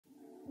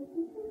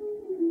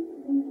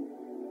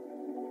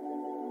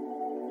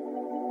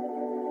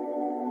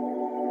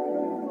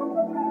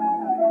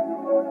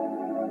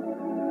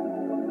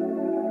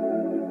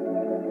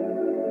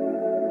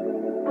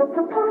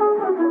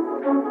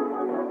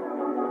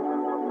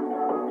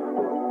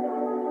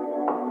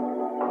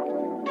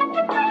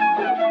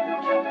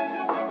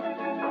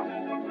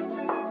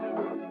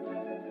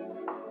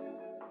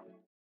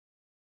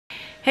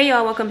Hey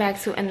y'all, welcome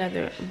back to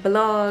another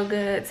vlog.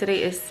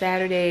 Today is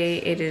Saturday.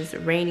 It is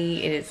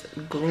rainy, it is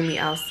gloomy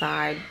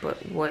outside,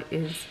 but what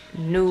is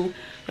new,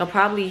 you'll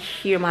probably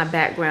hear my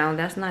background.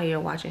 That's not here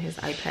watching his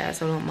iPad,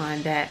 so don't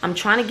mind that. I'm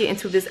trying to get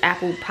into this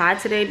apple pie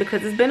today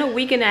because it's been a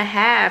week and a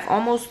half,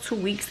 almost 2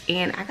 weeks,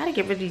 and I gotta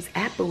get rid of these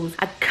apples.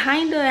 I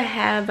kind of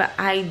have an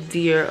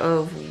idea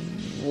of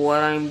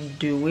what I'm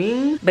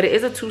doing, but it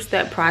is a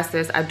two-step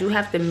process. I do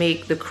have to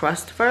make the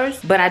crust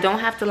first, but I don't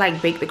have to like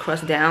bake the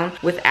crust down.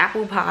 With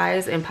apple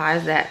pies and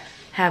pies that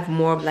have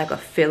more of like a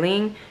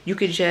filling, you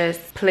could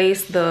just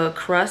place the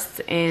crust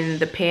in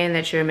the pan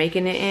that you're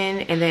making it in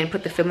and then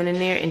put the filling in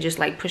there and just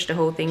like push the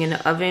whole thing in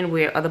the oven,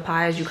 where other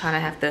pies you kind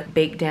of have to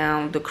bake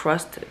down the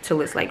crust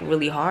till it's like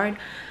really hard.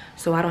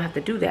 So I don't have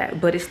to do that,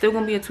 but it's still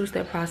gonna be a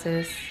two-step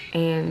process,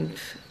 and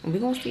we're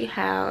gonna see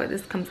how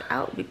this comes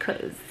out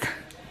because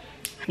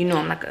you know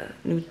I'm like a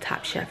new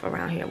top chef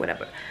around here,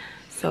 whatever.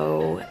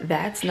 So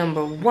that's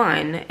number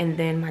one. And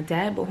then my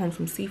dad brought home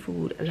some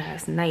seafood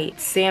last night.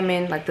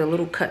 Salmon, like the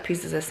little cut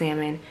pieces of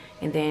salmon.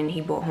 And then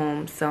he brought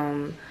home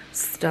some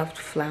stuffed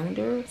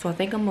flounder. So I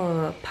think I'm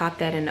gonna pop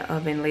that in the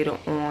oven later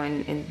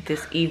on in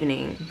this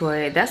evening.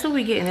 But that's what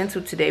we're getting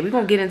into today. We're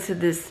gonna get into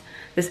this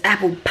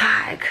apple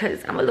pie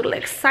because I'm a little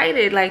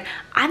excited. Like,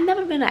 I've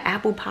never been an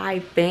apple pie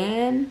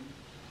fan,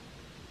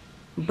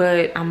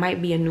 but I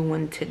might be a new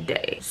one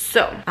today.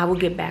 So I will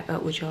get back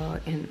up with y'all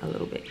in a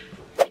little bit.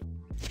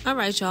 All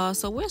right, y'all,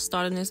 so we're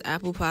starting this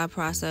apple pie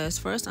process.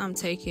 First, I'm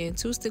taking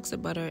 2 sticks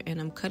of butter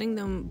and I'm cutting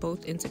them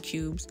both into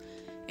cubes,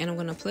 and I'm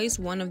gonna place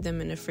one of them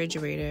in the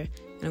refrigerator,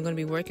 and I'm gonna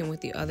be working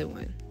with the other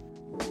one.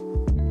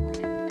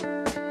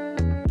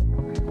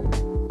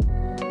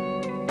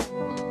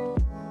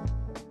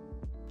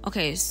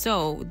 Okay,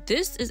 so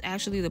this is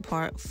actually the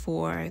part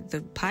for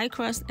the pie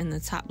crust and the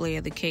top layer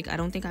of the cake. I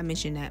don't think I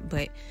mentioned that,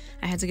 but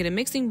I had to get a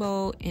mixing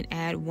bowl and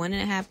add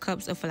 1.5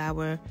 cups of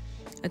flour,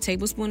 a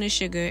tablespoon of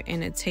sugar,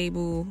 and a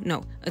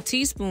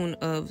teaspoon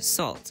of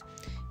salt.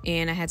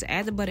 And I had to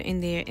add the butter in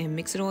there and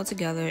mix it all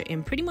together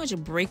and pretty much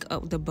break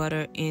up the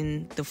butter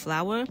in the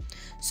flour.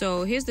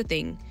 So here's the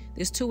thing.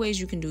 There's 2 ways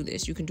you can do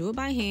this. You can do it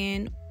by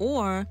hand,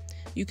 or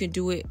you can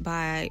do it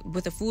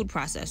with a food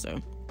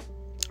processor.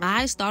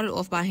 I started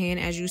off by hand,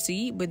 as you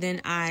see, but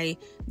then I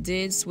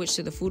did switch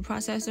to the food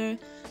processor.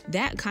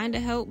 That kind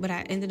of helped, but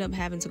I ended up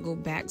having to go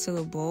back to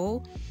the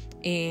bowl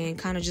and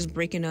kind of just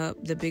breaking up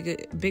the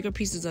bigger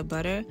pieces of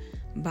butter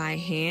by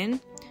hand.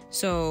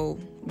 So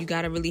you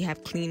got to really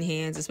have clean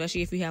hands,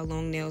 especially if you have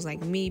long nails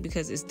like me,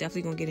 because it's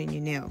definitely going to get in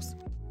your nails.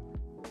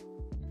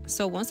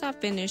 So once I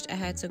finished, I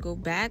had to go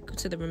back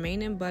to the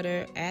remaining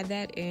butter, add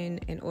that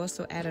in, and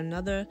also add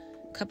another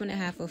 1.5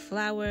 cups of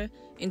flour,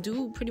 and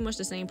do pretty much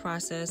the same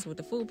process with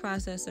the food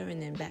processor,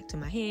 and then back to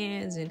my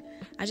hands. And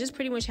I just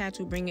pretty much had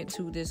to bring it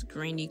to this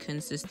grainy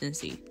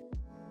consistency.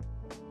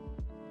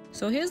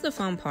 So here's the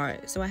fun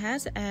part. So I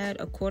had to add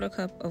a 1/4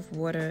 cup of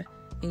water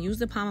and use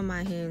the palm of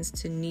my hands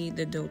to knead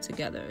the dough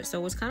together.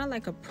 So it's kind of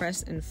like a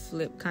press and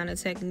flip kind of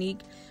technique.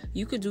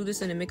 You could do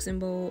this in a mixing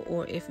bowl,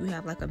 or if you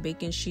have like a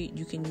baking sheet,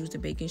 you can use the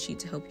baking sheet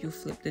to help you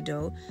flip the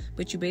dough.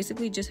 But you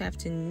basically just have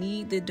to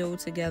knead the dough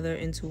together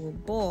into a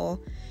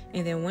ball.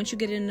 And then once you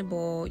get it in the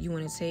ball, you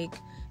want to take,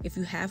 if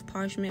you have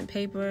parchment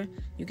paper,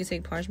 you can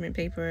take parchment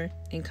paper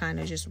and kind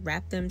of just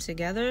wrap them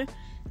together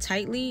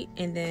tightly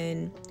and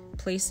then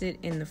place it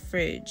in the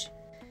fridge.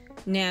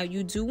 Now,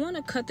 you do want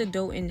to cut the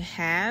dough in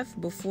half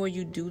before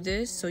you do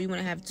this. So you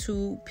want to have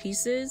 2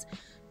 pieces,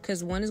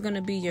 because one is going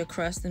to be your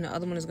crust and the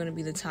other one is going to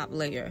be the top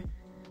layer.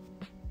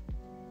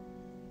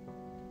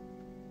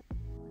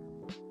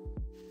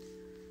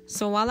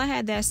 So while I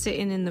had that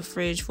sitting in the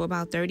fridge for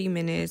about 30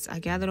 minutes, I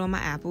gathered all my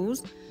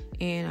apples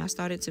and I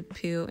started to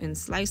peel and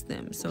slice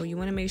them. So you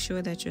want to make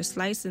sure that you're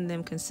slicing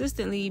them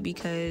consistently,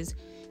 because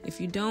if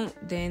you don't,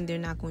 then they're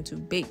not going to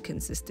bake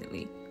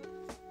consistently.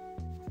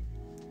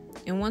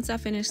 And once I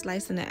finished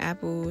slicing the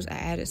apples, I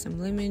added some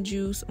lemon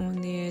juice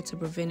on there to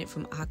prevent it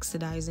from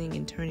oxidizing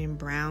and turning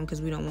brown,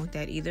 because we don't want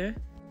that either.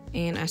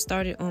 And I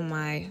started on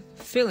my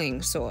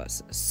filling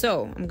sauce.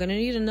 So I'm going to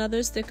need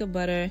another stick of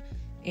butter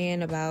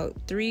and about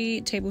 3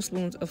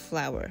 tablespoons of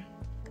flour.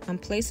 I'm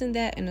placing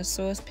that in a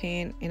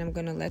saucepan, and I'm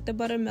going to let the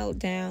butter melt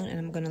down, and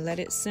I'm going to let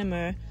it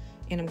simmer,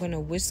 and I'm going to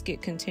whisk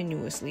it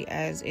continuously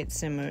as it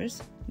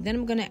simmers. Then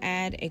I'm going to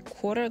add a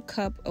 1/4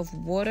 cup of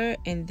water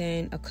and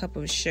then a cup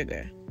of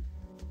sugar.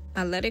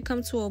 I let it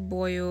come to a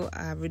boil,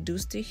 I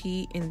reduce the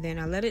heat, and then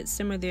I let it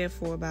simmer there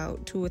for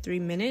about 2 or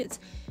 3 minutes.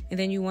 And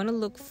then you want to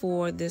look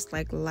for this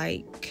like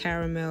light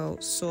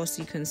caramel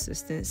saucy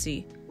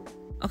consistency.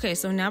 Okay,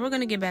 so now we're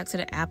going to get back to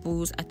the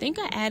apples. I think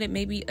I added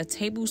maybe a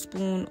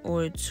tablespoon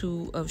or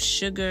 2 of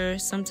sugar.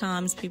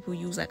 Sometimes people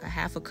use like a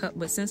half a cup,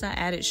 but since I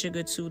added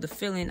sugar to the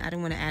filling, I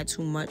didn't want to add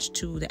too much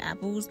to the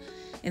apples.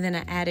 And then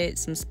I added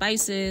some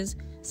spices,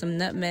 some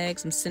nutmeg,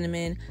 some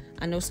cinnamon.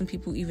 I know some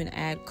people even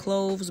add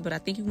cloves, but I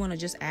think you want to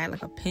just add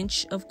like a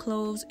pinch of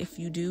cloves if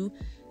you do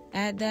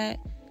add that.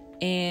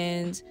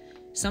 And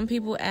some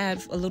people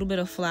add a little bit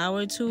of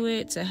flour to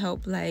it to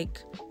help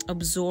like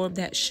absorb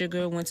that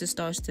sugar once it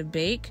starts to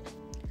bake.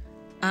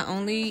 I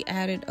only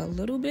added a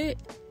little bit,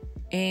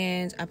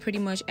 and I pretty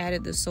much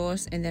added the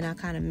sauce, and then I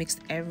kind of mixed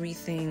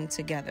everything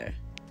together.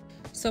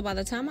 So by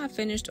the time I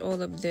finished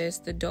all of this,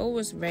 the dough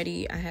was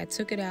ready. I had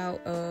took it out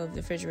of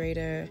the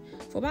refrigerator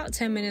for about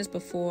 10 minutes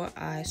before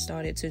I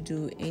started to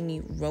do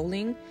any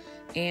rolling.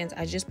 And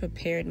I just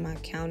prepared my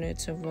counter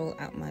to roll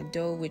out my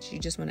dough, which you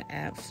just want to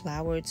add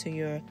flour to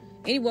your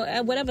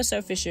whatever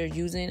surface you're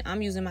using.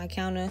 I'm using my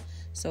counter,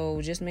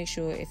 so just make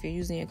sure if you're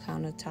using your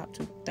countertop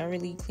to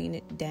thoroughly clean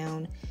it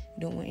down.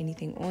 You don't want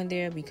anything on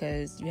there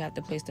because you have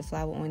to place the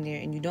flour on there,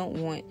 and you don't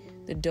want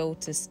the dough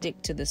to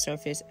stick to the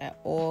surface at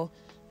all.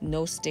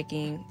 No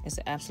sticking. It's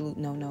an absolute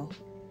no-no.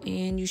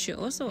 And you should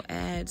also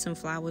add some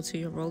flour to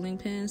your rolling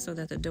pin so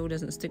that the dough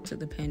doesn't stick to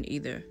the pin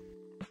either.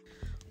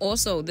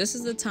 Also, this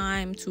is the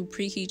time to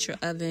preheat your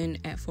oven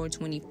at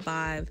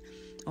 425.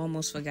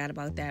 Almost forgot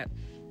about that,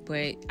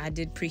 but I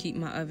did preheat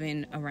my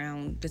oven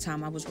around the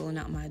time I was rolling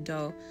out my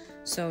dough.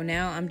 So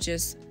now I'm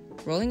just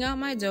rolling out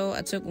my dough.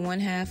 I took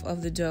 1/2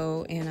 of the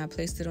dough and I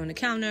placed it on the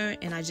counter,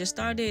 and I just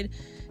started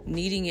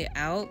kneading it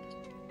out,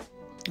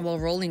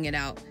 rolling it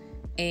out.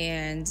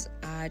 And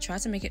I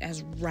tried to make it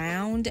as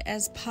round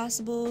as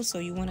possible, so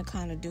you want to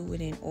kind of do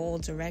it in all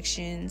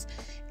directions.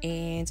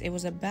 And it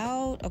was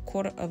about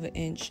 1/4 of an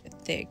inch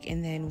thick.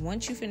 And then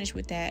once you finish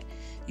with that,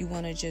 you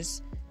want to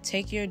just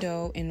take your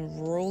dough and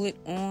roll it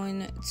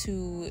on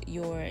to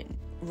your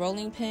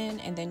rolling pin,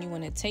 and then you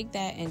want to take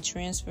that and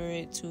transfer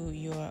it to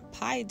your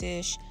pie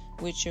dish,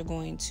 which you're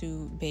going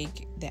to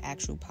bake the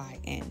actual pie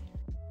in.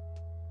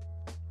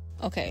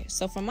 Okay,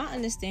 so from my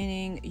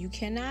understanding, you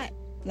cannot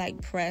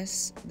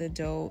press the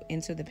dough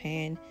into the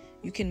pan.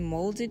 You can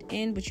mold it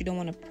in, but you don't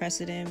want to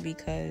press it in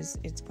because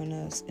it's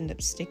gonna end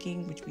up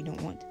sticking, which we don't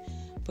want.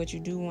 But you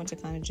do want to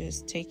kind of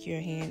just take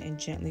your hand and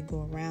gently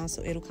go around,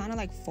 so it'll kind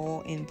of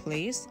fall in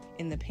place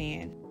in the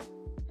pan.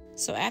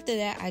 So after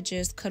that, I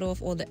just cut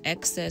off all the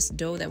excess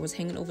dough that was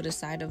hanging over the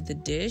side of the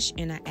dish,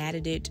 and I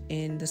added it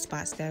in the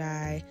spots that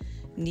I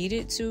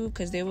needed to,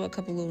 because there were a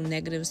couple little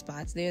negative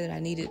spots there that I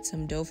needed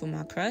some dough for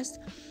my crust.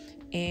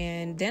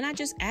 And then I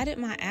just added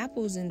my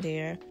apples in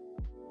there.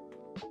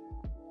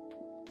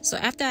 So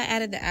after I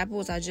added the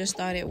apples, I just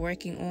started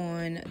working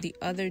on the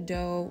other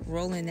dough,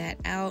 rolling that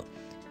out.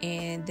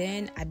 And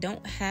then I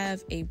don't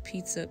have a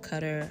pizza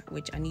cutter,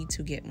 which I need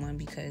to get one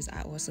because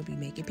I also be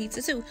making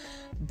pizza too.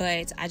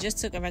 But I just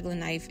took a regular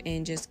knife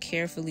and just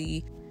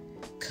carefully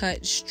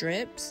cut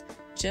strips,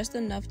 just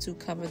enough to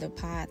cover the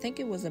pie. I think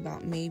it was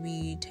about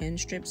maybe 10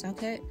 strips I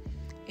cut.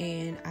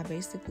 And I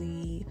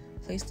basically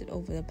placed it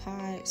over the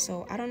pie.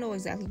 So I don't know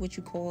exactly what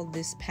you call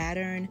this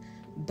pattern,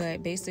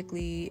 but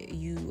basically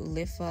you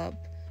lift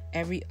up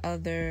every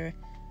other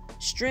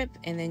strip,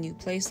 and then you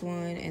place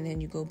one, and then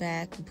you go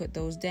back, you put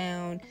those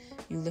down,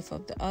 you lift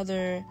up the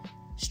other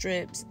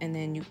strips, and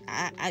then you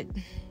I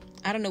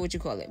don't know what you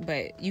call it,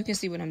 but you can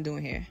see what I'm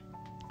doing here.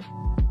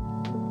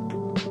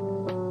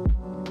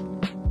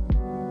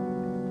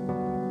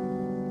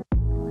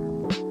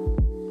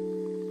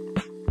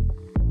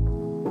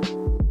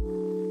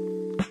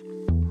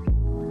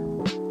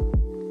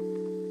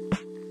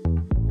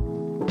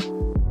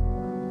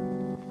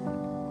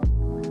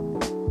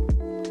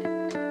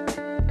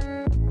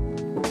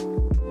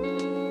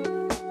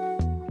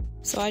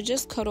 So I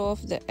just cut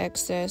off the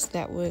excess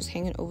that was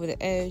hanging over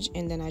the edge,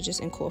 and then I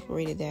just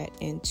incorporated that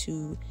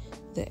into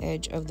the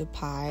edge of the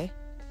pie.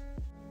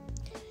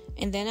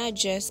 And then I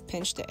just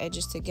pinched the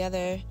edges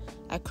together.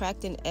 I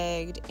cracked an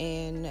egg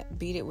and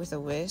beat it with a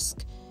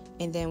whisk.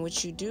 And then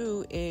what you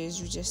do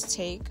is you just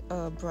take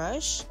a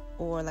brush,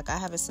 or I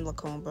have a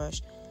silicone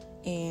brush,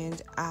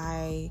 and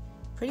I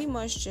pretty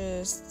much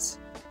just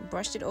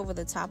brushed it over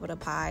the top of the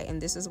pie,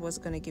 and this is what's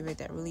going to give it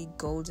that really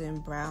golden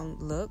brown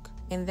look.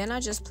 And then I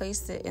just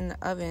placed it in the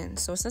oven.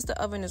 So since the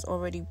oven is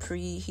already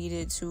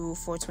preheated to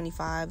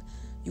 425,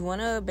 you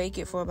want to bake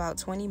it for about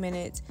 20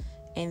 minutes,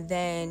 and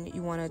then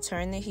you want to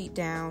turn the heat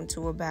down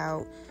to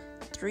about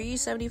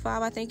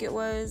 375, I think it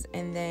was,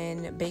 and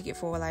then bake it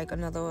for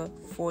another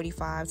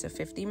 45 to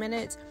 50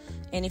 minutes.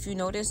 And if you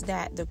notice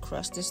that the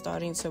crust is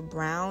starting to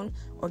brown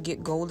or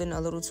get golden a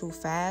little too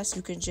fast,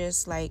 you can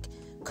just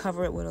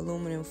cover it with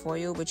aluminum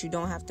foil, but you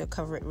don't have to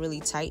cover it really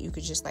tight. You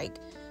could just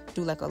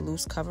do a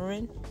loose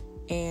covering,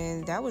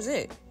 and that was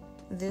it.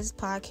 This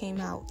pie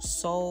came out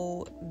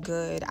so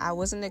good. I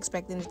wasn't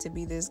expecting it to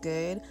be this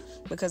good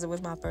because it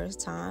was my first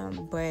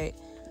time, but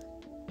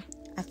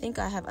I think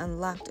I have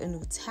unlocked a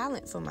new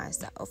talent for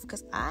myself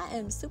because I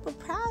am super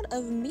proud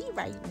of me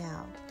right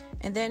now.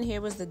 And then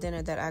here was the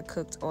dinner that I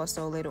cooked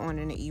also later on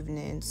in the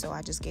evening. So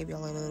I just gave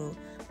y'all a little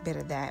bit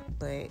of that.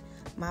 But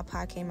my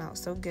pie came out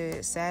so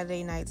good.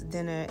 Saturday night's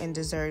dinner and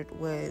dessert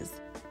was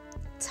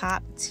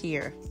top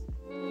tier.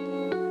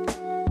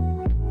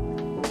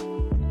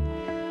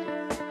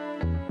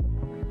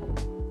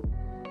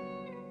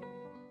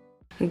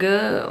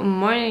 Good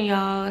morning,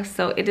 y'all.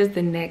 So it is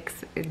the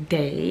next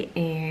day,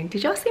 and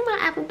did y'all see my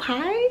apple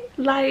pie?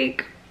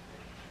 Like,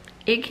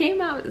 it came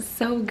out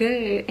so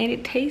good and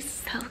it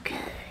tastes so good.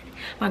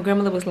 My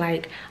grandmother was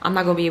like, I'm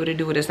not gonna be able to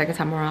do it a second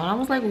time around. I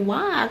was like,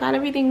 why? I got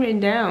everything written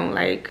down.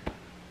 Like,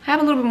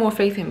 have a little bit more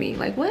faith in me.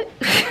 Like, what?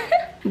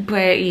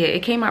 But yeah,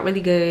 it came out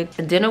really good.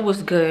 The dinner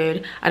was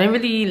good. I didn't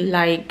really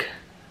like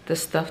the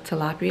stuffed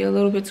tilapia a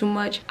little bit too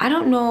much. I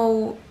don't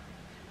know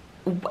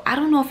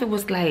if it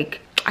was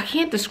like, I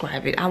can't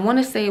describe it. I want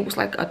to say it was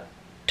like a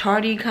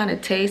tarty kind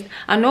of taste.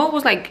 I know it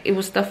was like, it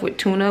was stuffed with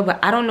tuna, but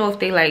I don't know if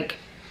they like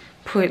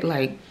put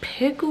like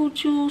pickle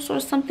juice or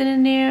something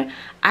in there.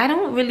 I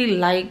don't really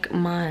like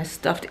my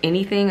stuffed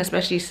anything,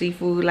 especially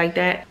seafood like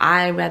that.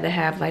 I rather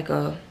have like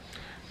a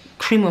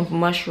cream of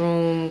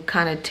mushroom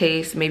kind of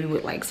taste, maybe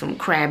with like some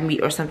crab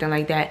meat or something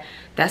like that.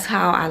 That's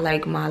how I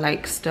like my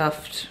like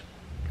stuffed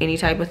any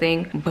type of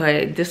thing.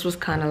 But this was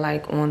kind of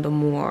like on the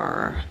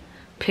more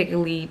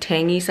pickly,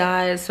 tangy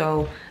side,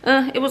 so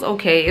it was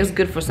okay. It was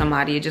good for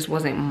somebody. It just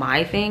wasn't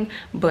my thing.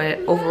 But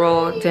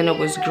overall, dinner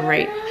was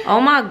great. Oh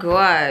my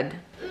god,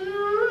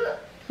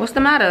 what's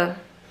the matter?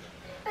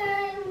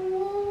 I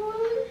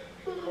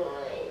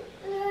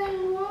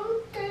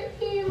want to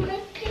eat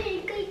my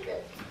pancake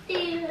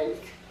upstairs.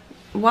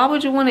 Why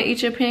would you want to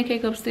eat your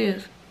pancake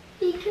upstairs?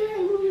 Because I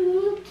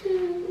want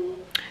to.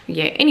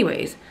 Yeah,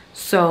 anyways,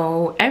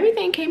 so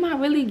everything came out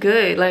really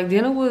good. Like,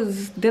 dinner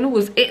was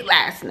it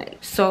last night.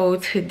 So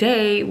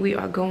today we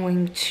are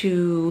going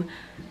to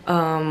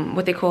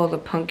what they call the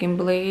pumpkin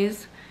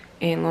blaze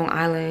in Long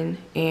Island,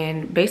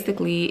 and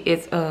basically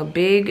it's a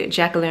big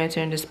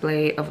jack-o'-lantern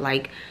display of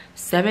like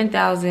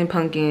 7,000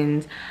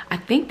 pumpkins. I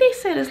think they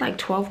said it's like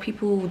 12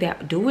 people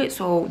that do it,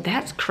 so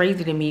that's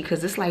crazy to me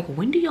because it's like,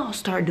 when do y'all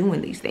start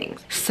doing these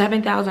things?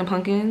 7,000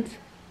 pumpkins,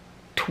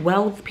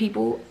 12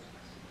 people.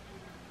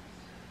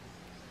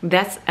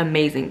 That's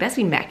amazing. That's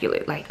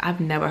immaculate. Like, I've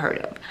never heard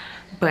of.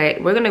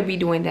 But we're gonna be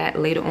doing that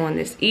later on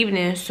this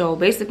evening. So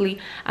basically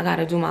I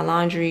gotta do my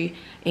laundry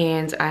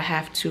and I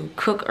have to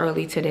cook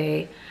early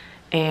today.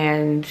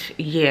 And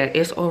yeah,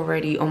 it's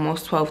already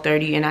almost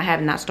 12:30 and I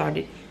have not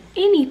started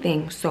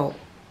anything. So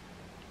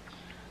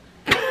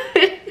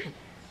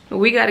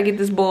we gotta get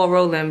this ball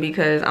rolling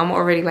because I'm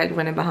already like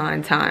running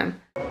behind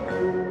time.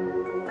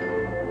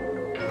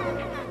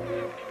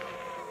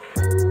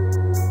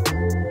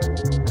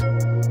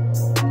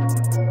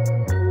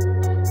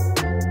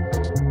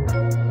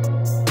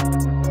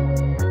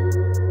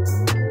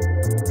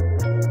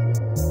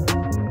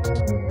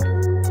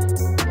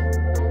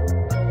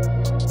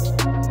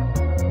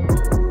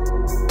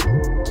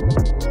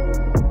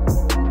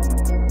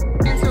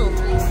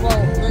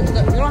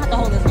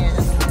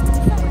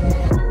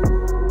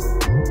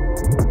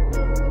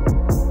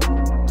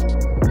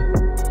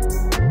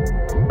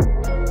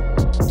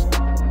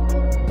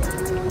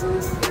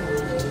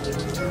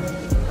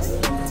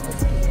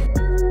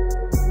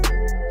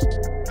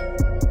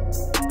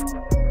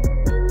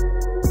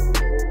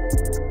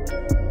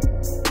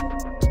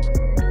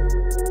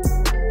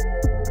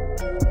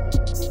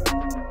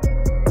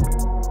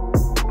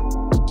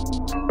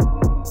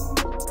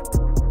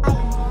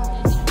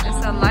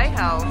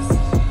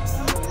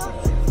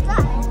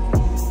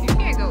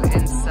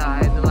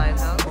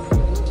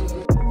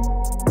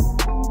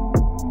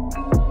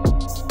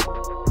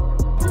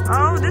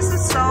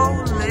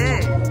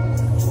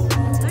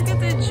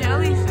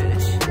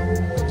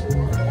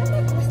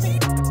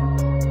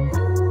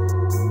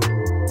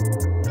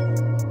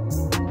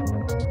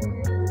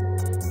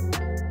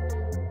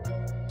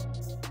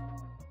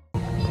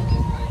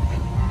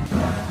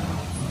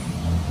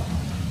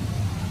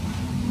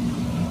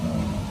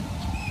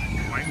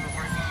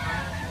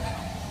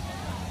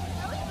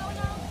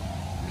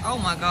 Oh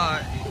my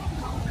god.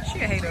 She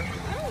a hater.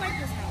 I don't like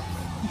this house.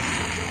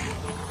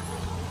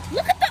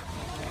 Look at the...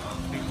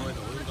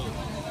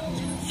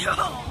 Yo!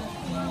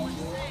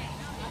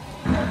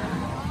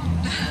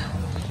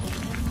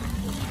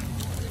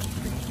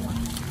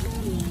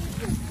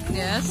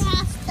 Yes?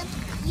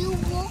 You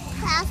walk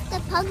past the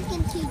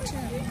pumpkin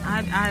teacher.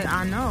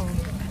 I know.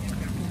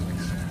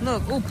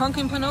 Look, ooh,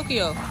 pumpkin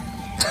Pinocchio.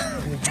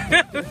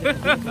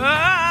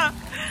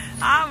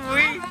 I'm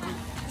weak.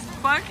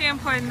 Pumpkin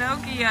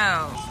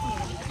Pinocchio.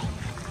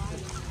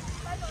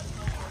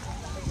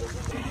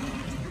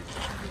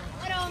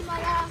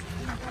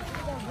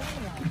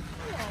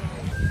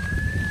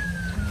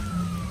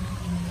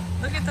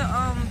 Look at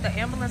the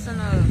ambulance and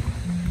the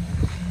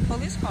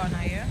police car now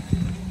here.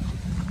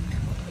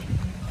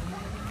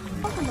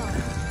 Talk about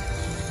it.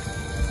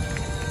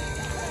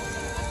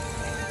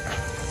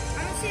 I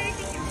don't see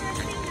anything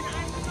interesting that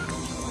I'm talking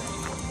about.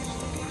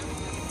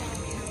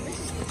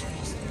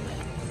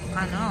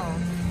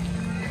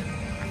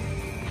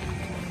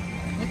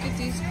 at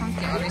these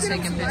pumpkins. Are they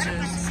taking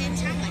pictures?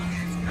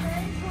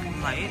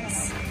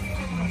 Lights.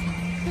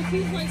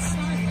 You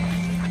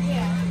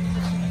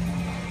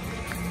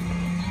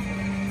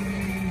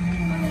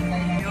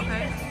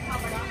okay?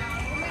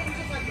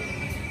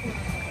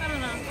 I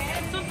don't know.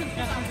 Something's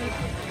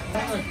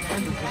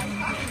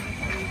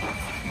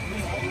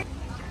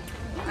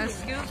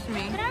Excuse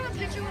me. Can I have a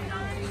picture with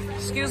mine?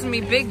 Excuse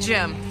me, Big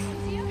Jim.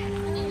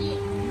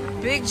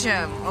 Big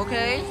Jim,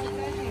 okay?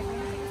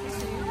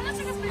 Let's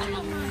take a picture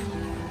of mine.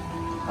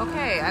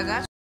 Okay, I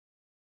got you.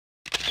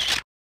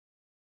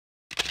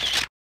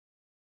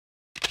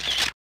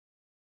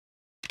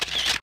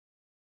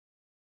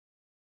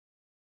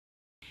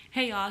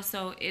 Hey y'all,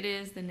 so it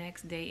is the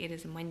next day. It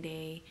is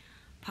Monday.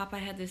 Papa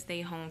had to stay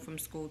home from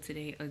school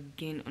today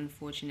again,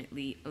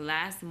 unfortunately.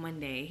 Last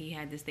Monday, he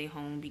had to stay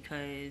home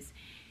because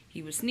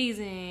he was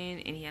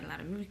sneezing and he had a lot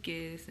of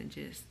mucus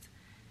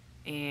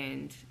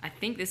and I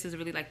think this is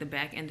really like the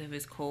back end of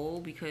his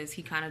cold because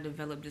he kind of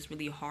developed this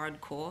really hard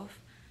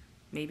cough,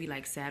 maybe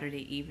like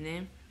Saturday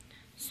evening.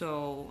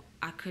 So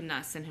I could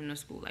not send him to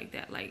school like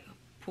that. Like,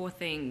 poor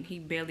thing, he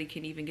barely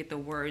can even get the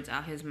words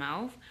out his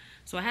mouth.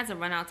 So I had to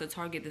run out to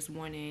Target this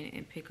morning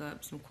and pick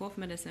up some cough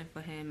medicine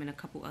for him and a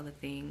couple other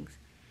things.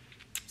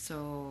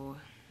 So,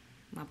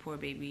 my poor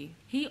baby.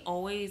 He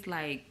always,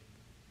 like,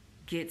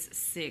 gets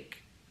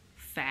sick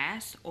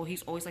fast, or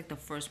he's always, like, the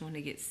first one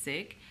to get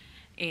sick.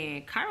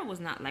 And Kyra was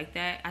not like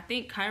that. I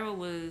think Kyra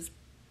was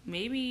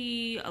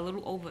maybe a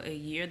little over a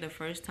year the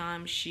first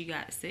time she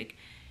got sick.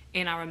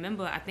 And I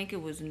remember, I think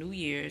it was New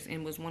Year's, and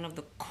it was one of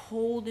the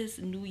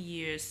coldest New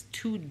Year's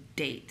to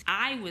date.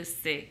 I was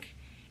sick,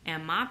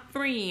 and my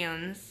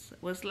friends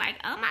was like,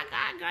 oh my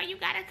God, girl, you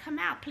gotta come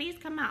out. Please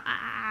come out.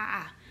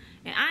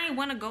 And I ain't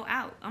wanna go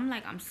out. I'm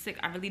like, I'm sick.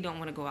 I really don't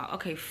wanna go out.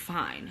 Okay,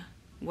 fine.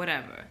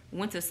 Whatever.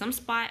 Went to some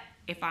spot,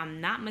 if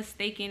I'm not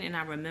mistaken, and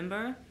I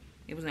remember,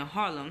 it was in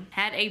Harlem.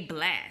 Had a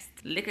blast.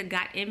 Liquor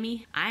got in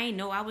me. I ain't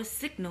know I was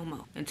sick no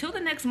more. Until the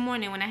next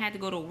morning when I had to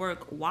go to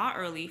work while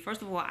early.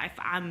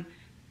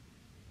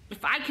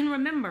 If I can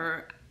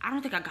remember, I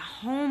don't think I got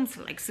home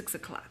till like 6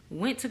 o'clock.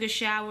 Went, took a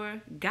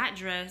shower, got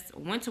dressed,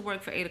 went to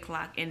work for 8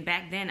 o'clock. And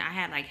back then I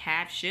had like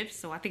half shifts.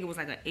 So I think it was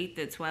like an 8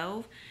 to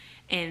 12.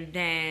 And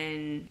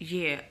then,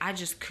 yeah, I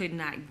just could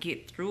not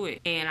get through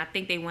it. And I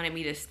think they wanted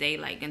me to stay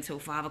like until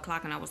 5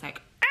 o'clock. And I was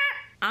like,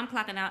 I'm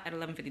clocking out at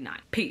 11:59.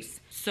 Peace.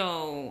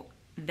 So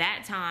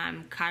that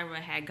time, Kyra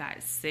had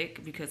got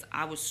sick because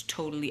I was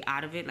totally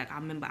out of it. Like, I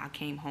remember I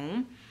came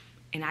home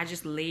and I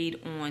just laid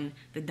on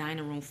the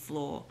dining room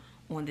floor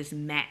on this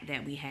mat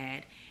that we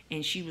had,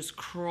 and she was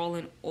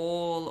crawling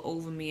all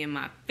over me in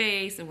my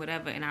face and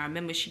whatever. And I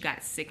remember she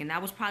got sick, and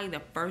that was probably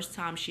the first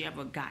time she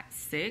ever got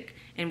sick,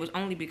 and it was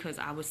only because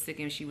I was sick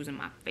and she was in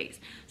my face.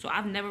 So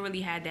I've never really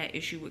had that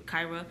issue with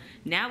Kyra.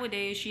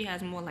 Nowadays she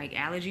has more like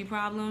allergy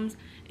problems,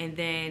 and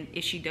then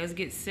if she does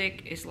get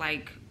sick, it's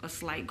like a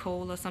slight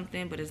cold or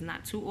something, but it's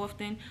not too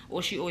often,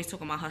 or she always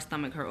talking about her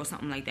stomach hurt or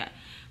something like that.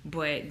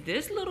 But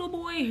this little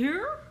boy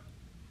here,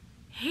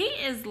 he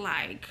is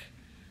like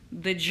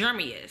the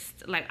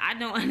germiest. Like, I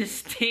don't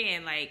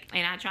understand. Like,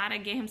 and I try to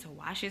get him to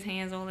wash his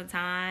hands all the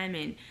time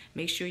and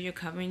make sure you're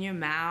covering your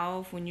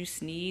mouth when you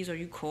sneeze or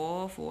you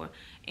cough or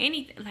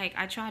anything. Like,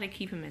 I try to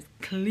keep him as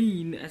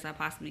clean as I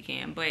possibly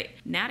can. But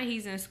now that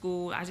he's in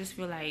school, I just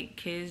feel like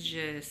kids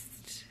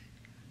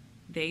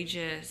they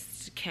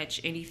just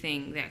catch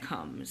anything that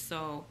comes.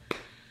 So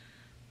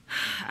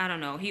I don't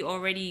know, he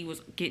already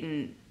was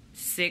getting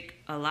sick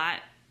a lot,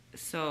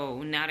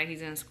 so now that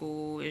he's in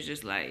school, it's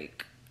just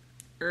like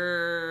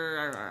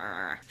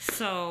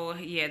so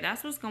yeah,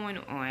 that's what's going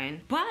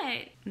on.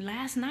 But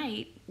last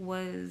night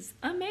was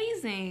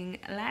amazing.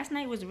 Last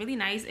night was really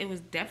nice. It was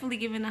definitely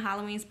giving the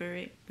Halloween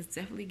spirit. It was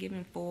definitely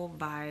giving fall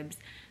vibes.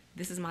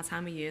 This is my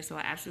time of year, so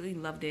I absolutely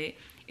loved it.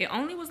 It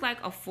only was like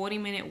a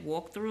 40-minute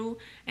walkthrough,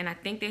 and I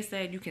think they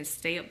said you can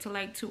stay up to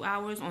like 2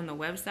 hours on the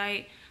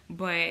website.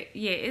 But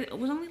yeah, it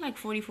was only like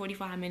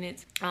 40-45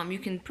 minutes. You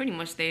can pretty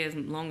much stay as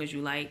long as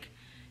you like,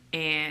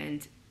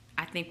 and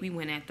I think we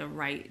went at the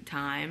right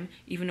time,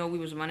 even though we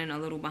was running a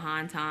little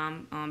behind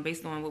time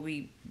based on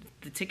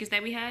the tickets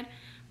that we had.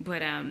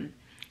 But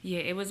yeah,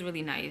 it was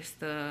really nice.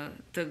 The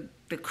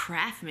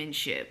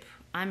craftsmanship.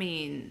 I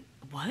mean,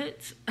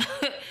 what?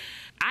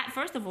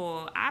 First of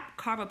all, I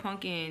carve a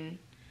pumpkin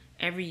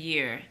every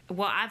year.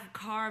 Well, I've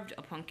carved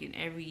a pumpkin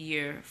every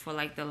year for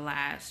like the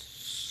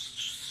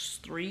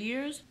last 3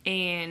 years,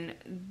 and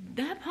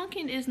that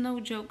pumpkin is no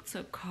joke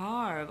to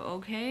carve,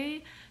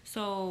 okay?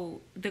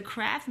 So the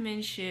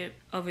craftsmanship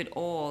of it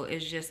all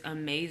is just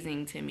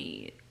amazing to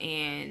me,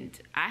 and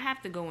I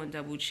have to go and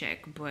double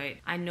check, but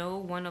I know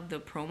one of the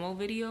promo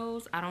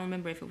videos, I don't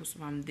remember if it was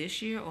from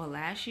this year or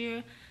last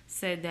year,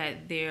 said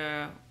that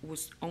there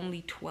was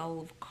only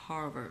 12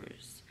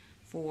 carvers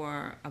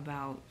for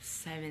about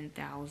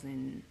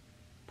 7,000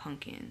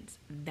 pumpkins.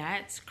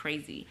 That's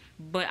crazy.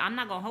 But I'm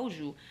not gonna hold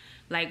you.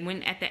 Like,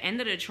 when at the end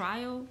of the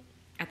trail,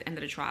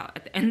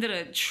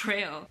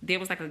 there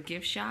was like a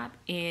gift shop,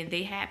 and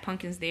they had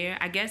pumpkins there.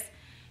 I guess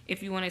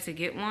if you wanted to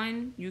get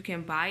one, you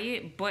can buy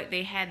it, but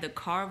they had the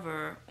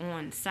carver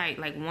on site,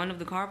 like one of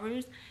the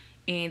carvers,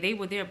 and they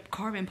were there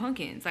carving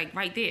pumpkins, like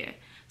right there.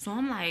 So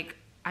I'm like,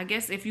 I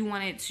guess if you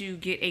wanted to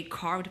get a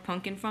carved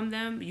pumpkin from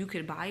them, you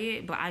could buy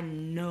it, but I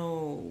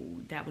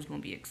know that was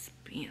gonna be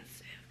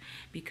expensive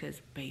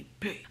because, baby,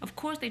 of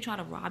course they try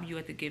to rob you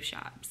at the gift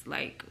shops.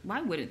 Like,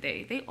 why wouldn't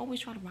they? They always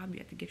try to rob you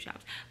at the gift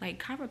shops.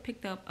 Like, Kyra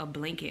picked up a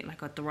blanket,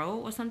 like a throw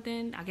or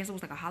something. I guess it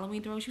was like a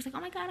Halloween throw. She was like,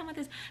 oh my God, I want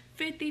this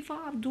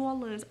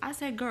 $55. I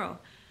said, girl,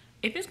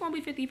 if it's gonna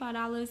be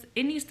 $55,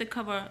 it needs to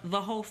cover the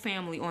whole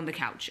family on the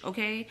couch,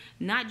 okay?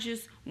 Not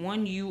just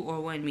one you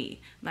or one me.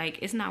 Like,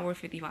 it's not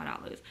worth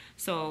 $55.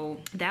 So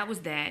that was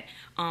that.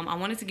 I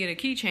wanted to get a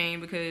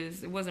keychain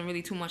because it wasn't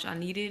really too much I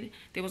needed.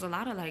 There was a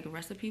lot of like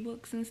recipe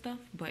books and stuff,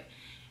 but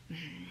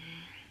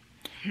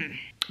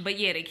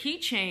yeah, the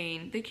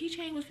keychain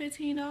was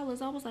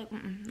 $15. I was like,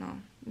 no,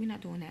 we're not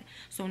doing that.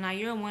 So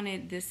Naira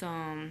wanted this,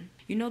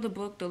 you know the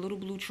book, The Little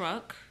Blue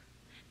Truck?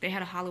 They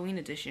had a Halloween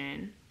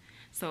edition.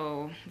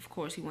 So, of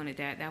course, he wanted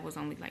that. That was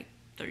only like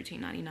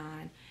 $13.99.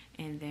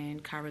 And then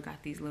Kyra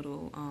got these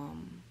little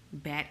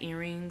bat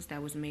earrings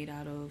that was made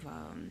out of,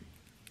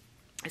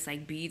 it's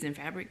like beads and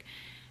fabric.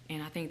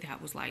 And I think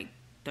that was like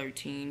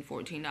 $13,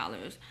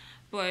 $14.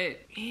 But,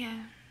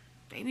 yeah,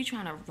 they be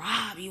trying to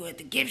rob you at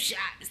the gift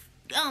shops.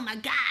 Oh, my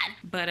God.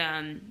 But,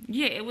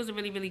 yeah, it was a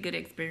really, really good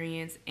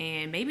experience.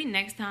 And maybe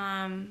next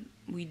time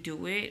we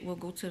do it, we'll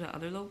go to the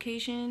other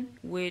location,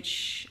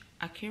 which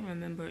I can't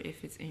remember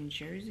if it's in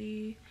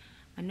Jersey.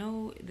 I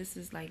know this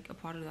is like a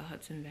part of the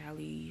Hudson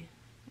Valley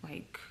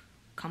like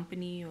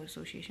company or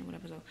association,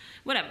 whatever. So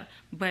whatever.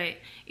 But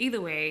either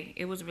way,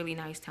 it was a really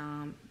nice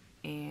time,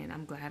 and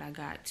I'm glad I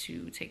got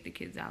to take the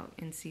kids out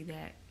and see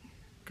that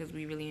because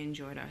we really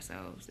enjoyed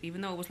ourselves. Even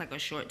though it was like a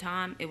short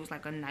time, it was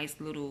like a nice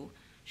little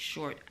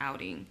short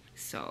outing.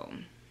 So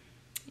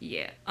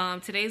yeah.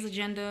 Today's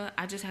agenda,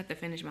 I just had to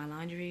finish my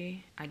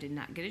laundry. I did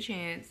not get a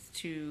chance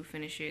to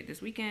finish it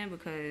this weekend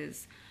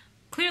because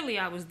clearly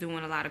I was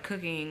doing a lot of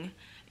cooking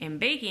and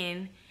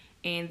baking,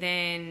 and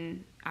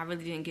then I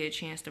really didn't get a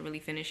chance to really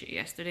finish it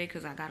yesterday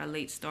because I got a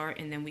late start,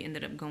 and then we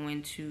ended up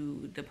going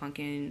to the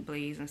pumpkin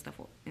blaze and stuff,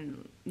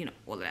 and you know,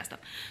 all of that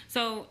stuff.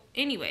 So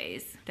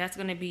anyways, that's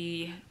gonna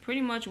be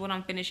pretty much what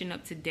I'm finishing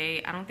up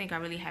today. I don't think I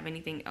really have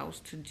anything else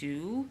to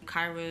do.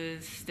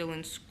 Kyra's still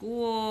in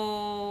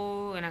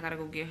school, and I gotta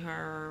go get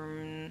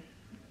her,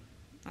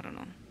 I don't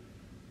know,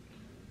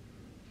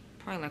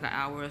 probably like an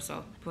hour or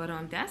so.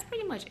 But that's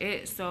pretty much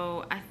it.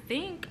 So I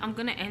think I'm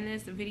gonna end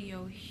this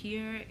video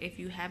here. If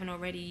you haven't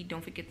already,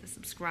 don't forget to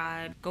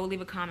subscribe, go leave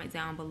a comment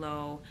down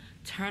below,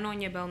 turn on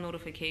your bell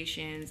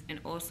notifications, and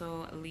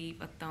also leave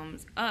a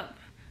thumbs up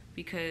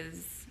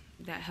because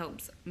that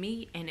helps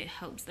me and it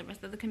helps the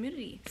rest of the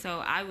community. So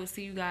I will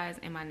see you guys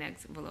in my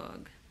next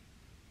vlog.